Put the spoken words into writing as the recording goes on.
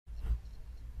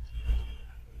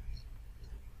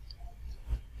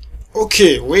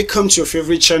Okay, welcome to your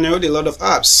favorite channel, The Lot of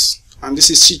Apps, and this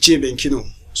is CJ Benkino.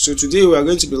 So today we are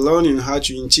going to be learning how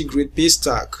to integrate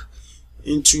Paystack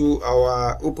into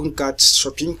our OpenCart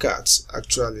shopping cart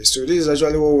actually. So this is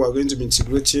actually what we are going to be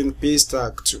integrating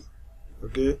Paystack to.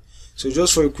 Okay, so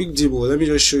just for a quick demo, let me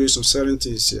just show you some certain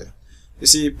things here. You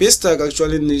see, Paystack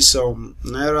actually needs some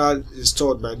Naira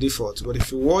installed by default, but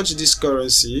if you watch this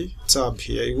currency tab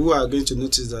here, you are going to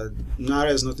notice that Naira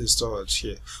is not installed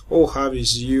here. All we have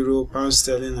is Euro, Pound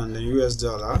Sterling, and then US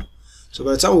dollar. So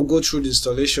by the time we go through the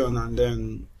installation and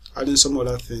then adding some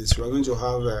other things, we are going to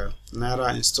have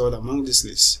Naira installed among this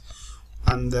list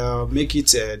and make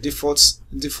it a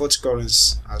default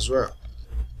currency as well.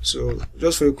 So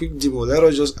just for a quick demo, let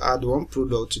us just add one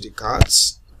product to the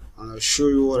carts, and I'll show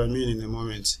you what I mean in a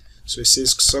moment. So it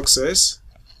says success,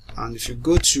 and if you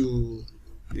go to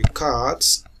the cart,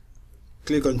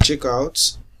 click on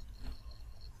checkout.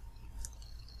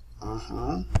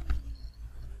 I'm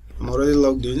already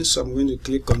logged in, so I'm going to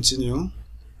click continue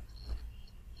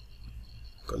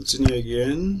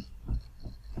again,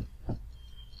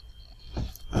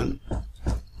 and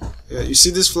yeah, you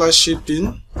see this flash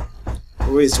shipping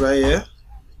rate right here,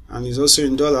 and it's also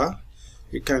in dollar.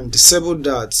 You can disable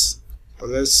that,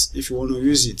 unless if you want to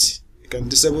use it, you can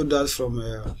disable that from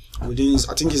within.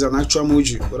 I think it's an actual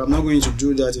module, but I'm not going to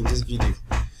do that in this video.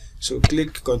 So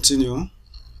click continue,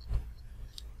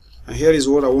 and here is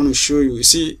what I want to show you. You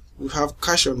see, we have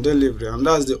cash on delivery, and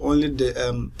that's the only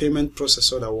payment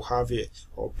processor that we have here,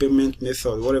 or payment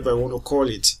method, whatever I want to call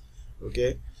it.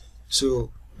 Okay,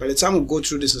 so by the time we go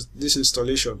through this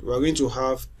installation, we are going to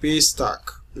have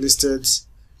Paystack listed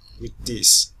with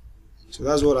this. So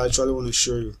that's what I actually want to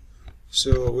show you.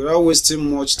 So without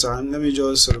wasting much time, let me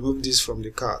just remove this from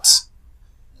the cart.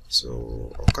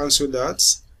 So I'll cancel that,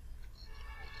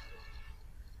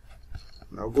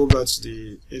 and I'll go back to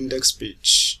the index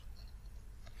page.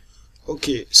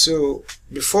 Okay, so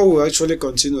before we actually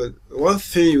continue, one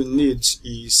thing you need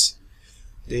is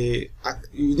you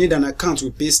need an account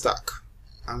with Paystack,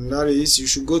 and that is, you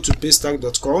should go to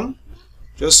paystack.com.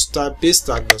 Just type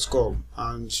paystack.com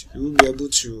and you will be able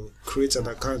to create an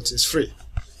account. It's free.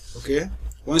 Okay,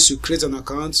 once you create an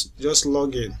account, just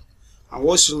log in, and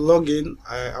once you log in,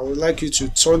 I would like you to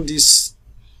turn this.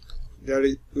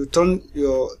 You turn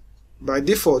your, by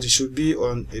default it should be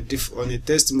on a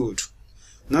test mode.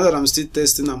 Now that I'm still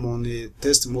testing, I'm on a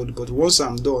test mode, but once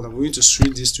I'm done, I'm going to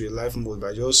switch this to a live mode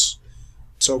by just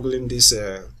toggling this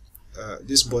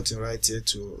this button right here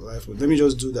to live mode. Let me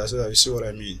just do that so that you see what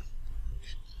I mean.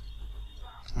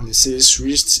 And it says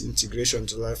switched integration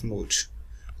to live mode.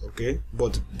 Okay,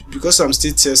 but because I'm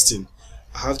still testing,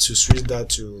 I have to switch that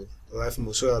to live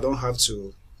mode, so I don't have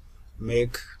to I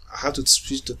have to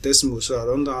switch to test mode, so I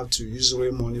don't have to use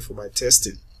real money for my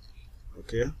testing.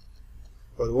 Okay,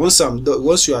 but once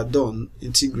you are done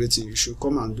integrating, you should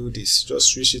come and do this.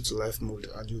 Just switch it to live mode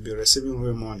and you'll be receiving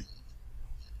real money.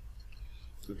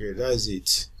 Okay, that is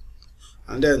it.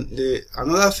 And then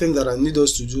another thing that I need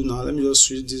us to do now, let me just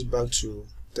switch this back to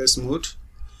test mode.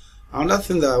 Another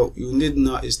thing that you need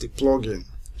now is the plugin.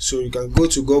 So you can go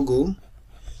to Google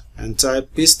and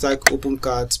type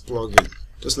paystack-opencart plugin,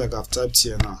 just like I've typed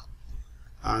here now,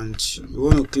 and you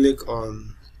want to click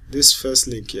on this first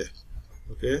link here.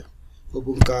 Okay,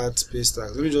 OpenCart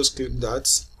Paystack. Let me just click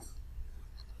that,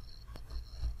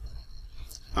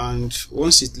 and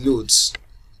once it loads,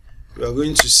 we are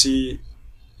going to see.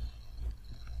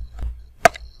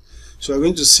 So we're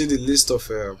going to see the list of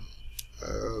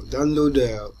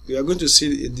we are going to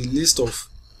see the list of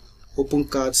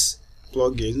OpenCart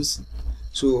plugins.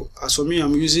 So as for me,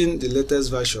 I'm using the latest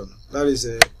version, that is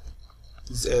a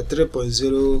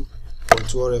 3.0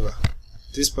 whatever.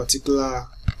 This particular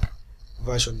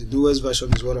version, the newest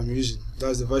version, is what I'm using.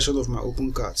 That's the version of my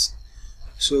OpenCart.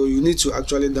 So you need to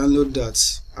actually download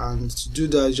that, and to do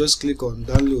that, just click on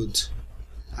download,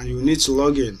 and you need to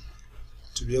log in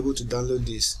to be able to download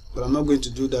this, but I'm not going to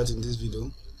do that in this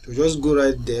video. So just go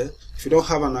right there. If you don't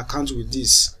have an account with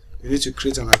this, you need to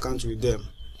create an account with them.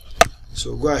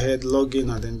 So go ahead, log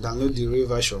in, and then download the real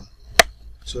version.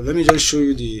 So let me just show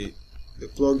you the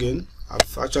plugin.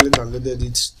 I've actually downloaded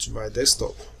it to my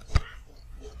desktop,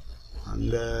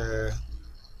 and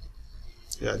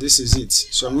yeah, this is it.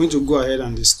 So I'm going to go ahead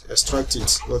and extract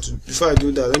it, but before I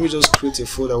do that, let me just create a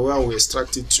folder where I will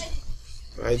extract it to,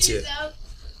 right here.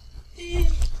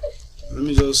 Let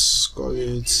me just call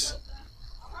it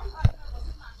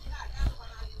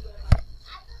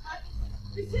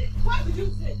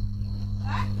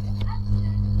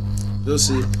just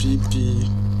say pp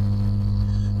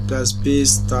plus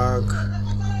paystack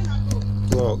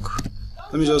plug.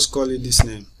 Let me just call it this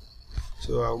name.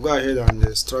 So I'll go ahead and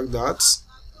extract that.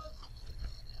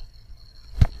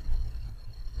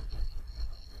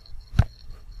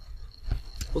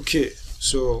 Okay,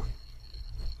 so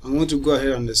I'm going to go ahead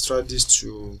and extract this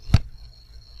to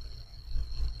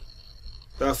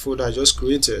that folder I just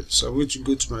created. So I'm going to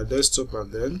go to my desktop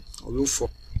and then I'll look for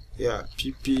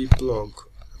pp-plug.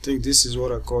 I think this is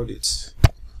what I called it.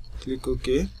 Click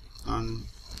OK, and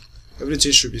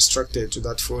everything should be extracted to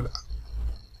that folder.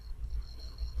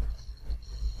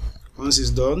 Once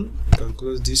it's done, you can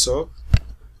close this up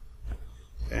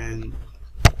and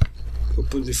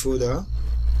open the folder.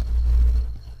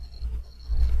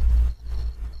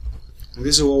 And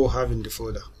this is what we'll have in the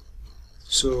folder.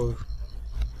 So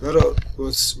we are not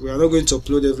going to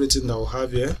upload everything that we'll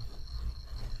have here.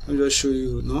 Let me just show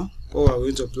you now. What we're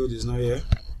going to upload is not here.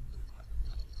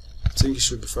 I think it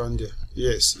should be found there.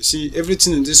 Yes, you see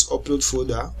everything in this upload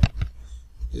folder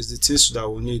is the things that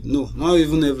we need. No, not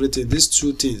even everything. These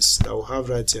two things that we have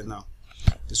right here now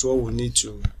is what we need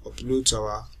to upload to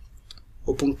our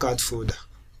opencart folder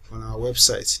on our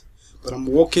website. But I'm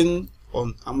working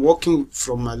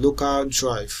from my local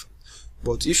drive.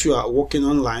 But if you are working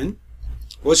online,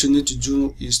 what you need to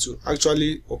do is to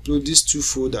actually upload these two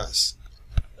folders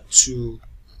to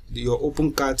your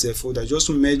opencart folder. Just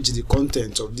merge the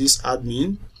content of this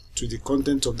admin to the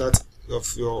content of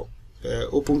your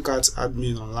opencart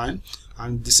admin online,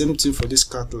 and the same thing for this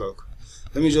catalog.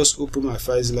 Let me just open my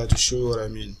FileZilla to show you what I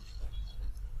mean.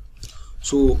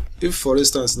 So if, for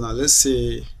instance, now let's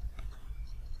say,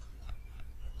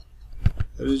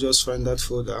 let me just find that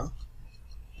folder.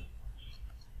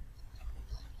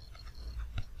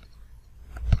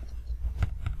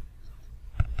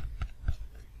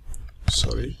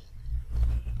 Sorry.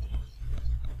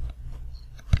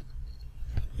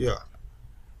 Yeah.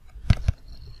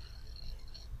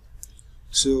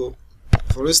 So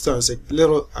for instance, I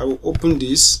will open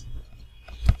this.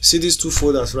 See these two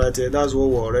folders right here? That's what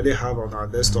we already have on our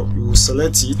desktop. You will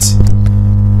select it,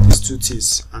 these two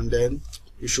things, and then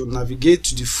you should navigate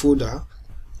to the folder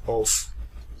of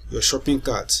your shopping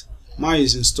cart. Mine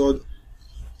is installed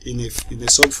in a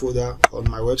subfolder on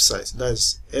my website.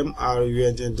 That's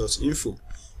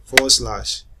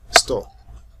mrun.info/store.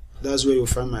 That's where you'll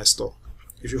find my store.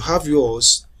 If you have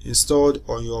yours installed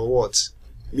on your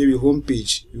maybe home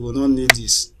page, you will not need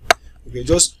this. Okay,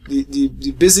 just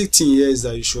the basic thing here is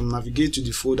that you should navigate to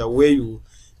the folder where you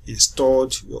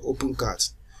installed your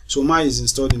opencart. So mine is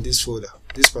installed in this folder,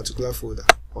 this particular folder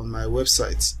on my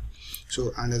website.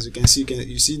 So, and as you can see,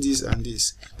 you see this and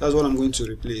this. That's what I'm going to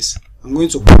replace. I'm going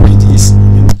to copy this.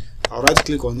 I'll right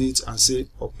click on it and say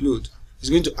upload. It's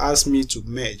going to ask me to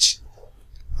merge,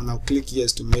 and I'll click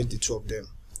yes to merge the two of them.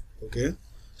 Okay,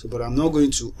 so but I'm not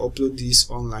going to upload this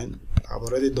online. I've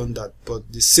already done that,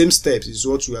 but the same steps is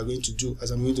what we are going to do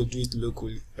as I'm going to do it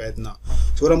locally right now.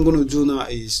 So what I'm going to do now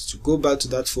is to go back to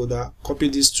that folder, copy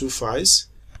these two files,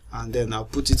 and then I'll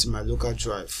put it in my local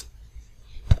drive.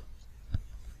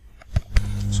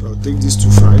 So I'll take these two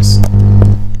files,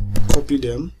 copy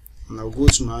them, and I'll go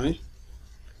to my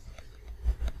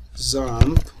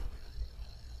XAMPP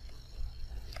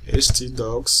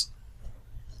htdocs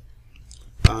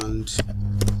and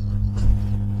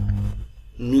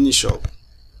Minishop.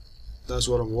 That's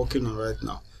what I'm working on right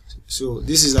now. So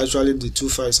this is actually the two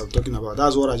files I'm talking about.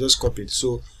 That's what I just copied.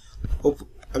 So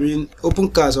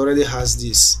opencart already has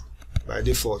this by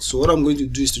default. So what I'm going to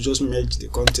do is to just merge the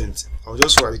content. I'll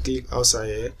just right click outside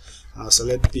here and I'll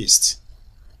select paste.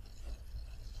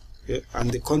 Okay, and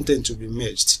the content will be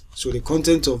merged. So the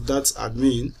content of that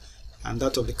admin and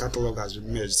that of the catalog has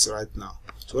been merged right now.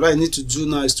 So what I need to do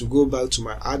now is to go back to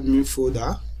my admin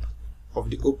folder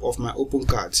of my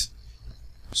opencart.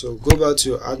 So go back to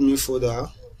your admin folder.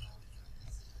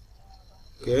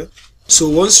 Okay, so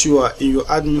once you are in your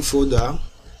admin folder,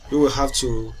 you will have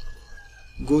to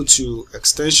go to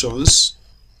extensions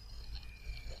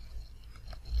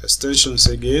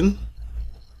again,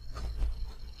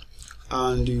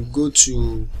 and you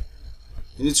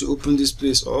need to open this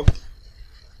place up.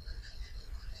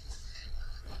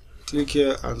 Click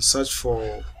here and search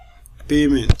for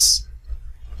payments.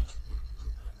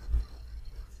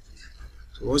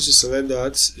 So once you select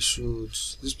that,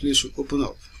 this place should open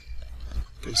up.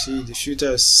 You can see the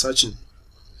filter is searching.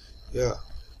 Yeah.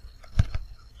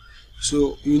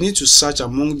 So you need to search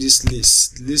among this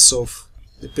list of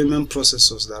the payment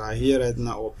processors that are here right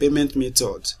now, or payment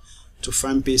methods, to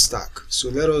find Paystack. So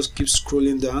let us keep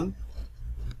scrolling down,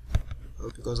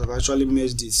 because I've actually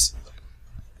merged this.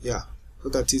 Yeah,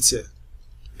 look at it here,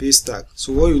 Paystack.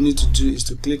 So what you need to do is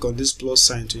to click on this plus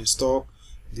sign to install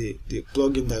the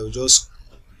plugin that you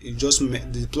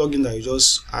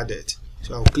just added.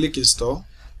 So I'll click install.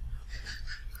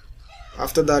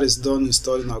 After that is done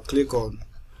installing, I'll click on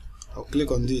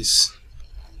this.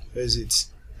 Where is it?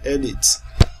 Edit.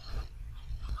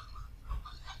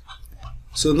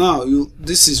 So now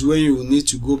this is when you will need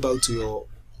to go back to your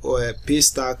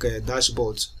paystack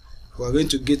dashboard. We are going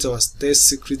to get our test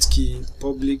secret key,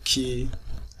 public key,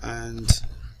 and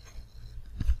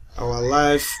our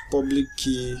live public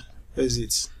key. Where is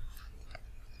it?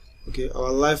 Okay,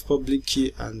 our live public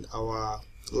key and our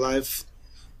live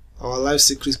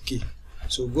secret key.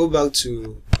 So go back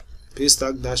to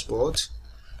paystack dashboard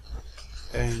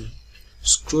and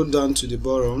scroll down to the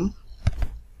bottom.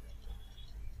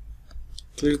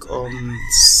 Click on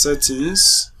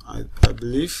settings, I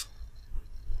believe.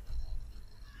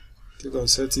 Click on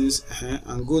settings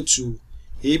and go to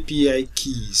API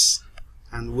keys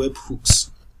and webhooks.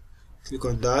 Click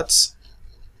on that,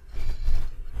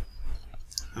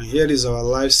 and here is our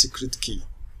live secret key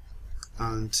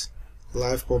and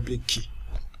live public key.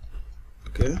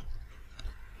 Okay,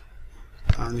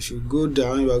 and if you go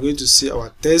down, you are going to see our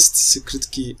test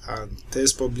secret key and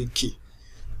test public key.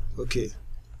 Okay,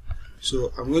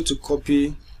 so I'm going to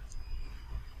copy.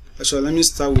 Actually, let me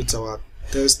start with our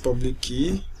test public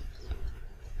key.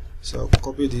 So I'll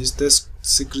copy this test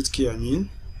secret key.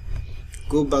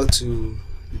 Go back to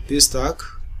the paystack,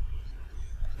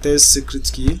 test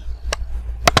secret key.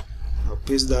 I'll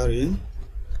paste that in.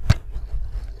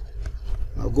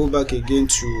 I'll go back again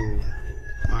to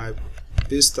my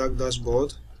paystack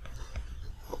dashboard.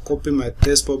 I'll copy my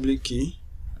test public key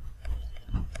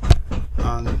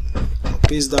and I'll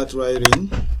paste that right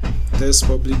in. Test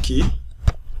public key,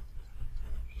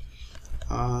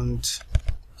 and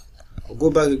I'll go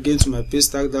back again to my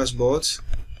paystack dashboard,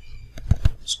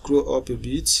 scroll up a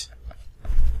bit,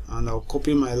 and I'll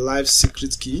copy my live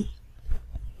secret key.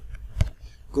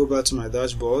 Go back to my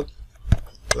dashboard,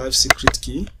 live secret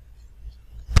key.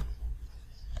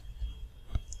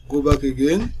 Go back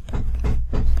again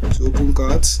to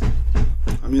opencart,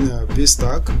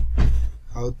 paystack.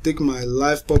 I'll take my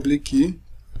live public key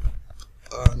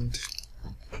and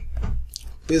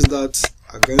paste that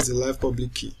against the live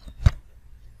public key.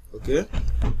 Okay,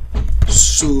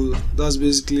 so that's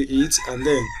basically it. And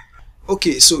then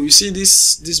okay, so you see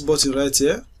this button right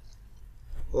here,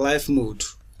 live mode.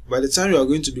 By the time you are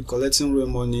going to be collecting real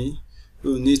money,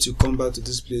 you will need to come back to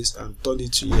this place and turn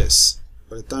it to yes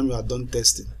by the time you are done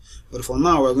testing. But for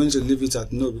now, we're going to leave it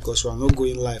at no because we are not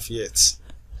going live yet.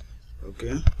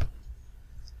 Okay,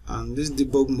 and this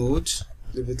debug mode,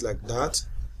 leave it like that.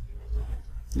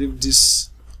 Leave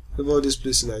all these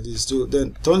places like this. So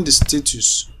then turn the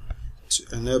status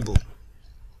to enable.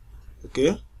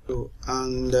 Okay, so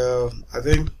and I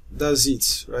think that's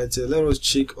it right here. Let us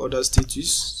check other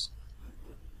status.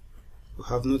 We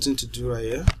have nothing to do right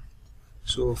here.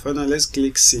 So finally, let's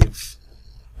click save.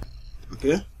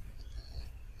 Okay,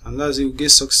 and that's it. You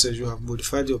get success. You have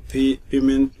modified your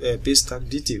payment paystack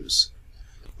details.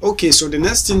 Okay, so the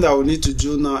next thing that we need to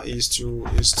do now is to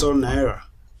install Naira.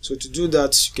 So to do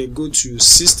that, you can go to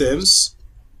systems,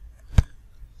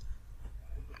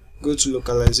 go to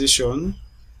localization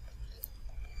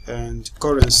and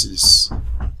currencies,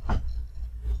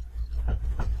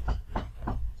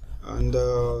 and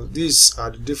these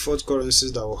are the default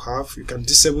currencies that we'll have. You can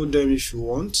disable them if you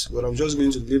want, but I'm just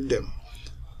going to leave them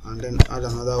and then add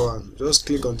another one. Just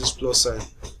click on this plus sign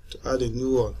to add a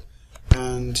new one,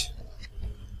 and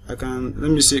I can,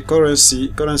 let me say currency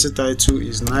title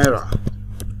is Naira.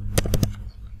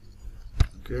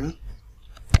 Okay,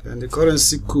 and the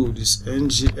currency code is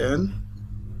NGN,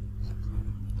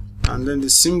 and then the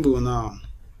symbol now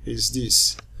is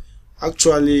this.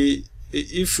 Actually,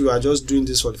 if you are just doing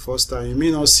this for the first time, you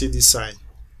may not see this sign,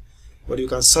 but you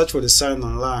can search for the sign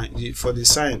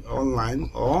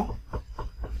online, or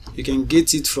you can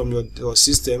get it from your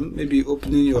system, maybe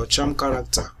opening your charm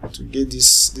character to get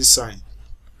this sign.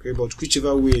 Okay, but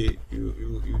whichever way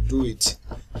you do it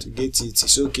to get it,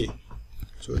 it's okay.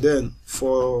 So then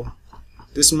for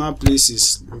decimal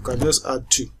places, you can just add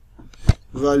 2.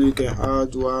 Value, you can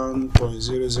add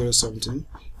 1.00 something.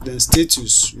 Then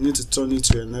status, you need to turn it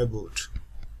to enabled,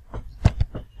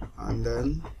 and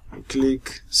then you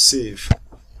click save,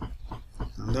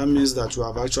 and that means that you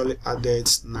have actually added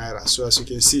Naira. So as you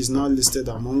can see, it's now listed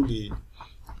among the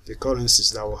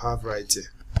currencies that we have right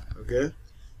here. Okay,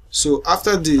 so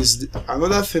after this,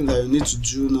 another thing that you need to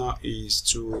do now is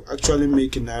to actually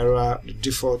make Naira the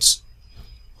default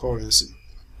currency.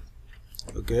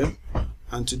 Okay,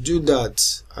 and to do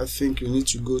that, I think you need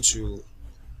to go to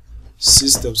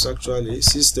systems,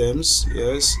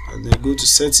 yes, and then go to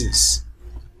settings,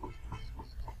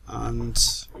 and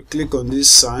you click on this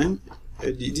sign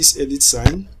this edit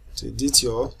sign to edit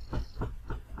your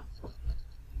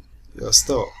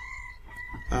store,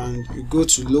 and you go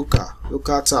to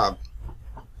local tab,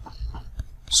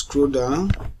 scroll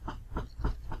down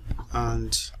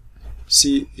and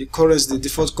see the currency. The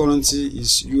default currency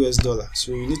is US dollar,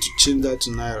 so you need to change that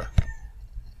to naira.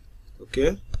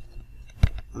 Okay,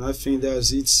 and I think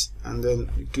that's it, and then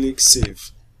you click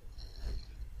save,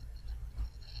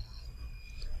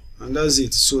 and that's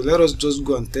it. So let us just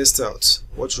go and test out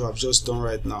what you have just done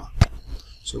right now.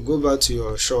 So go back to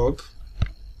your shop,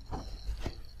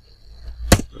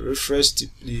 refresh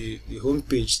the home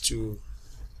page to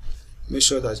make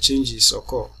sure that changes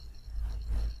occur.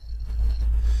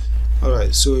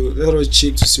 Alright, so let us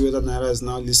check to see whether naira is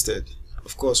now listed.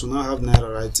 Of course, we now have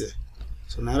naira right here.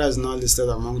 So naira is now listed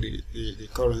among the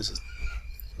currencies.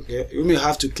 Okay, you may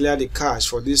have to clear the cache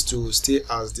for this to stay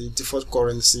as the default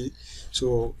currency.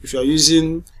 So if you are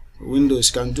using Windows,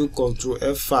 you can do Ctrl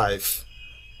F5,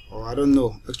 or I don't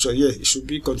know. Actually, yeah, it should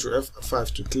be Ctrl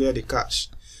F5 to clear the cache.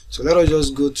 So let us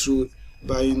just go through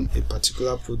buying a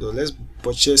particular product. Let's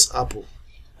purchase Apple.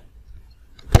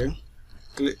 Okay,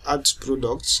 click add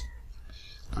products,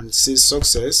 and it says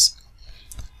success,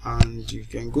 and you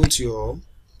can go to your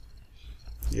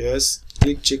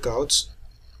click checkout,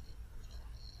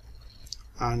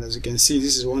 and as you can see,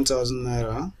 this is 1000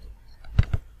 naira,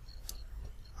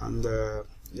 and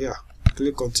yeah,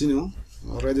 click continue.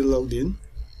 Already logged in.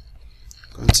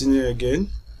 Continue again.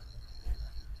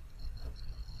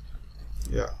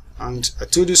 Yeah, and I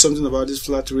told you something about this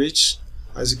flat rate.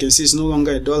 As you can see, it's no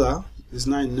longer a dollar, it's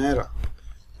now in naira.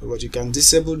 But you can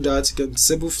disable that. You can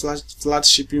disable flat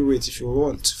shipping rate if you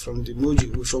want from the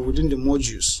module, from within the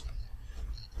modules.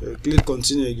 Click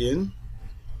continue again,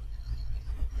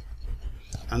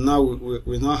 and now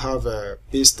we now have a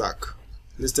paystack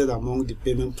listed among the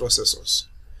payment processors.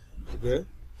 Okay,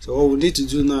 so what we need to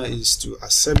do now is to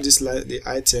accept this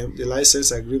the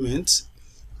license agreement,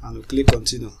 and we click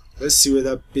continue. Let's see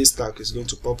whether paystack is going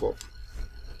to pop up.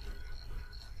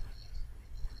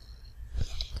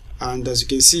 And as you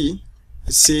can see,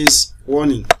 it says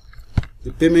warning,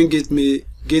 the payment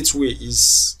gateway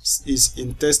is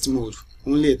in test mode.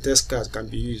 Only a test card can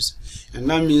be used, and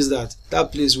that means that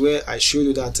place where I showed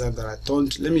you that time that I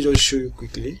turned. Let me just show you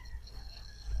quickly.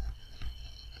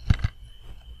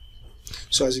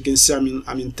 So as you can see,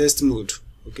 I'm in test mode.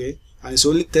 Okay, and it's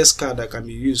only test card that can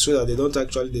be used, so that they don't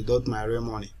actually deduct my real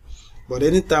money. But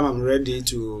anytime I'm ready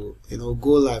to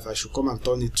go live, I should come and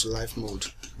turn it to live mode.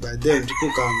 By then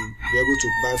people can be able to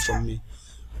buy from me.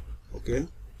 Okay,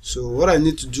 so what I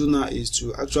need to do now is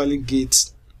to actually get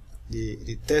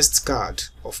the test card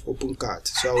of OpenCart.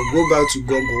 So I will go back to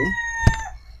Google.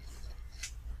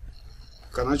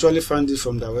 You can actually find it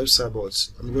from their website, but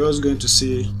I'm just going to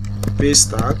say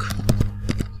paystack.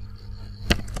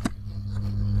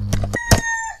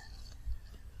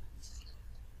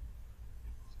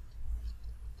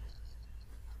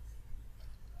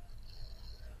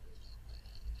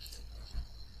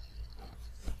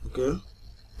 Okay,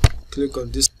 click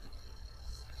on this.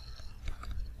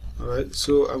 Alright,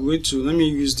 so I'm going to, let me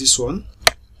use this one.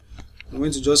 I'm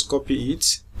going to just copy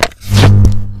it,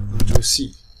 and you'll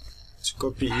see to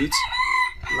copy it.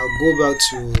 And I'll go back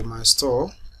to my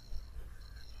store.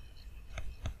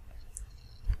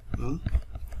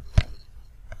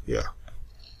 Yeah,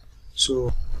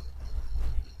 so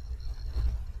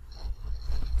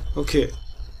okay,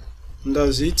 and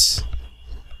that's it.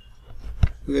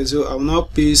 Okay, so I'll now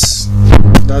paste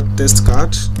that test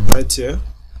card right here.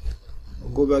 I'll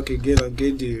go back again and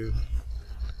get the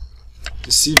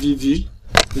CVV,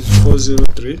 which is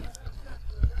 403.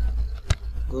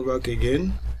 Go back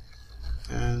again,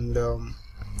 and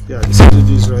yeah, the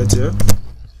CVV is right here,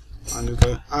 and you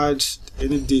can add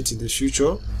any date in the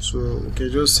future. So we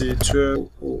can just say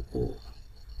 12/00.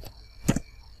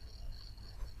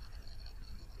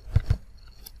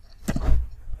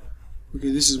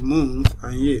 Okay, this is month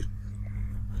and year,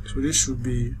 so this should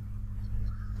be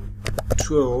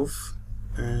 12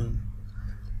 and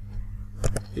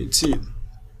 18.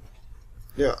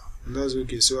 Yeah, that's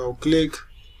okay. So I'll click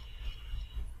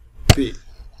pay,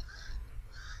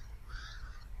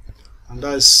 and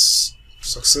that's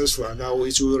successful, and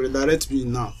it will redirect me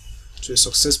now to a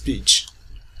success page,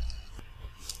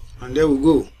 and there we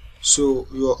go. So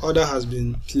your order has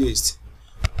been placed.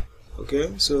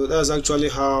 Okay, so that's actually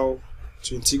how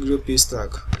to integrate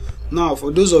paystack. Now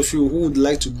for those of you who would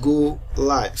like to go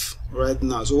live right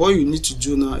now, so what you need to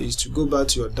do now is to go back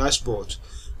to your dashboard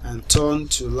and turn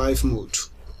to live mode.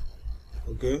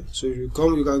 Okay, so if you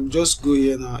come, you can just go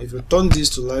here now. If you turn this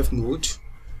to live mode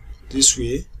this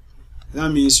way, that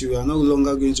means you are no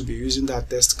longer going to be using that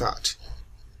test card.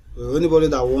 So anybody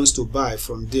that wants to buy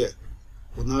from there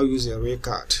will now use a real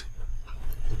card.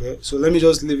 Okay, so let me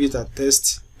just leave it at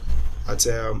test at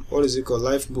what is it called,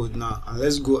 live mode now, and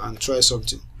let's go and try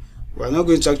something. We're not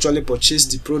going to actually purchase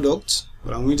the product,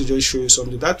 but I'm going to just show you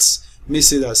something. That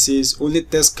message that says only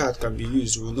test card can be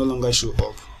used will no longer show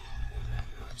up.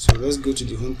 So let's go to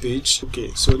the home page.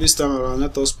 Okay, so this time around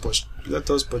let us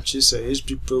purchase a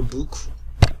HP Pro book,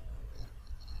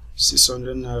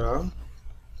 600 naira,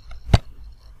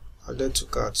 added to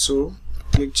cart. So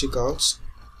click checkout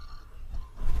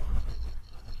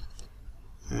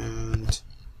and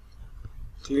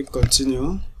click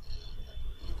continue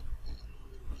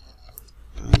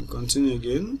and continue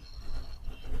again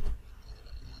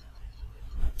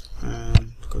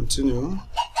and continue.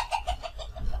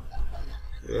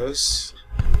 Yes,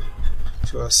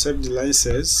 to accept the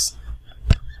license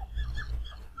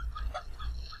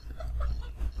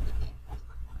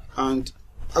and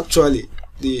actually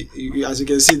as you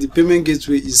can see, the payment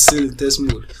gateway is still in test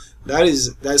mode. That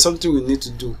is something we need to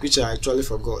do, which I actually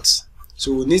forgot.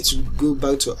 So we need to go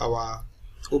back to our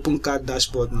OpenCart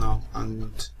dashboard now,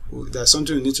 and there's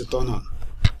something we need to turn on.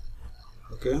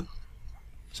 Okay,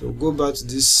 so go back to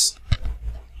this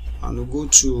and we'll go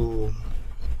to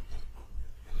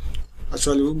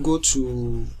we'll go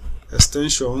to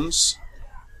extensions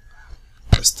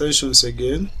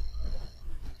again,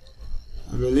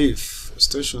 I believe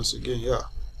extensions again, yeah,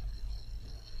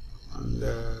 and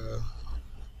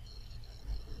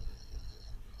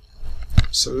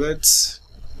select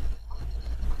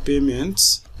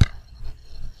payments,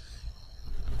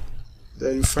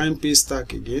 then find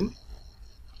paystack again.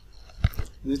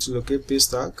 You need to locate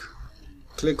paystack,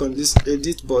 click on this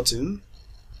edit button,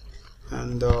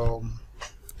 and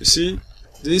you see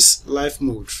this live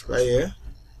mode right here.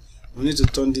 We need to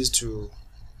turn this to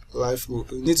live mode.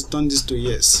 We need to turn this to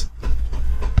yes.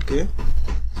 Okay,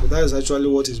 so that is actually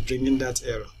what is bringing that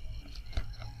error.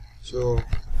 So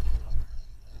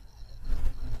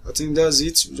I think that's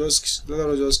it. Let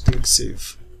us just click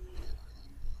save,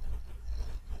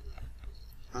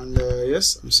 and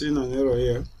yes, I'm seeing an error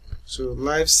here. So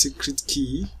live secret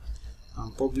key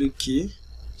and public key.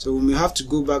 So we may have to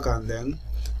go back and then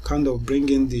kind of bring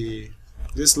in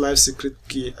this live secret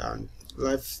key and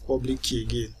live public key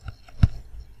again.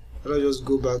 Let us just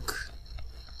go back,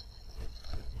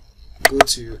 go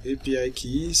to API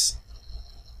keys,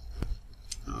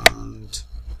 and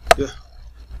yeah,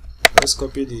 let's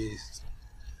copy the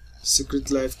secret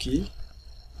live key,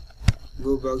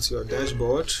 go back to your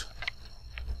dashboard,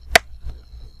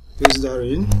 paste that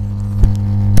in,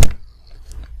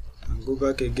 and go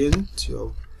back again to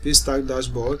your paystack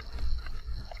dashboard,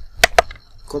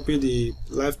 copy the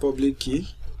live public key,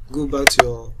 go back to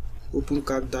your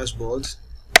OpenCart dashboard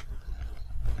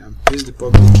and paste the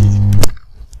public key,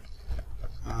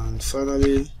 and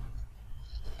finally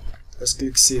let's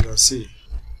click save and see,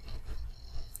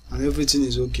 and everything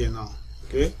is okay now.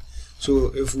 Okay,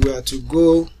 so if we are to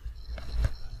go,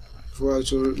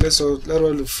 let us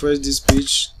refresh this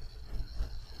page,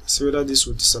 see whether this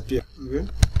will disappear. Okay,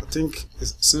 I think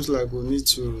it seems like we need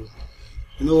to,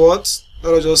 you know what,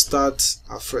 let us just start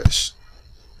afresh.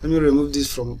 Let me remove this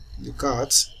from the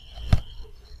cart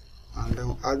and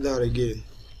then add that again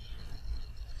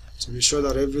to be sure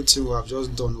that everything we have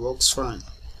just done works fine.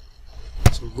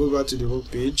 So go back to the whole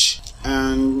page,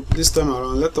 and this time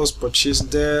around let us purchase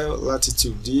the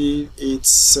Latitude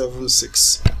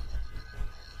D876,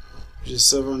 which is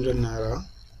 700 naira.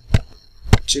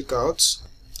 Checkout.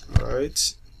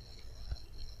 Alright,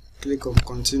 click on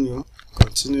continue,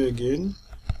 continue again,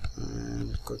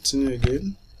 and continue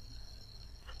again.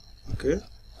 Okay,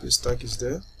 the stack is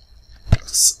there.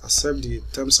 Accept the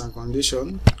terms and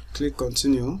condition, click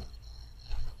continue,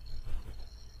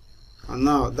 and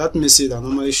now that message that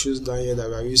normally shows down here that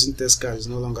we are using test card is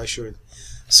no longer showing.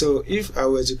 So if I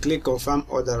were to click confirm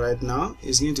order right now,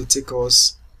 it's going to take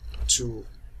us to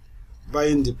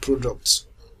buying the product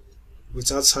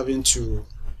without having to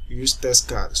use test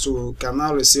card. So we can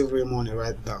now receive real money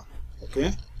right now.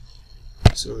 Okay,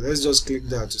 so let's just click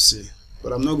that to see,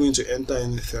 but I'm not going to enter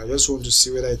anything. I just want to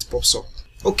see whether it pops up.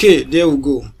 Okay, there we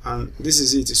go, and this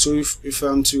is it. So if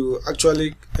I'm to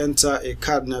actually enter a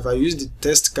card now, if I use the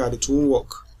test card, it won't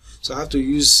work. So I have to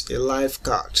use a live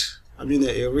card, I mean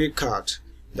a real card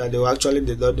that they will actually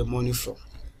deduct the money from,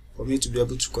 for me to be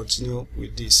able to continue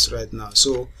with this right now.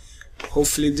 So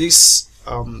hopefully this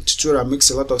tutorial makes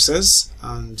a lot of sense,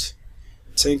 and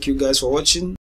thank you guys for watching.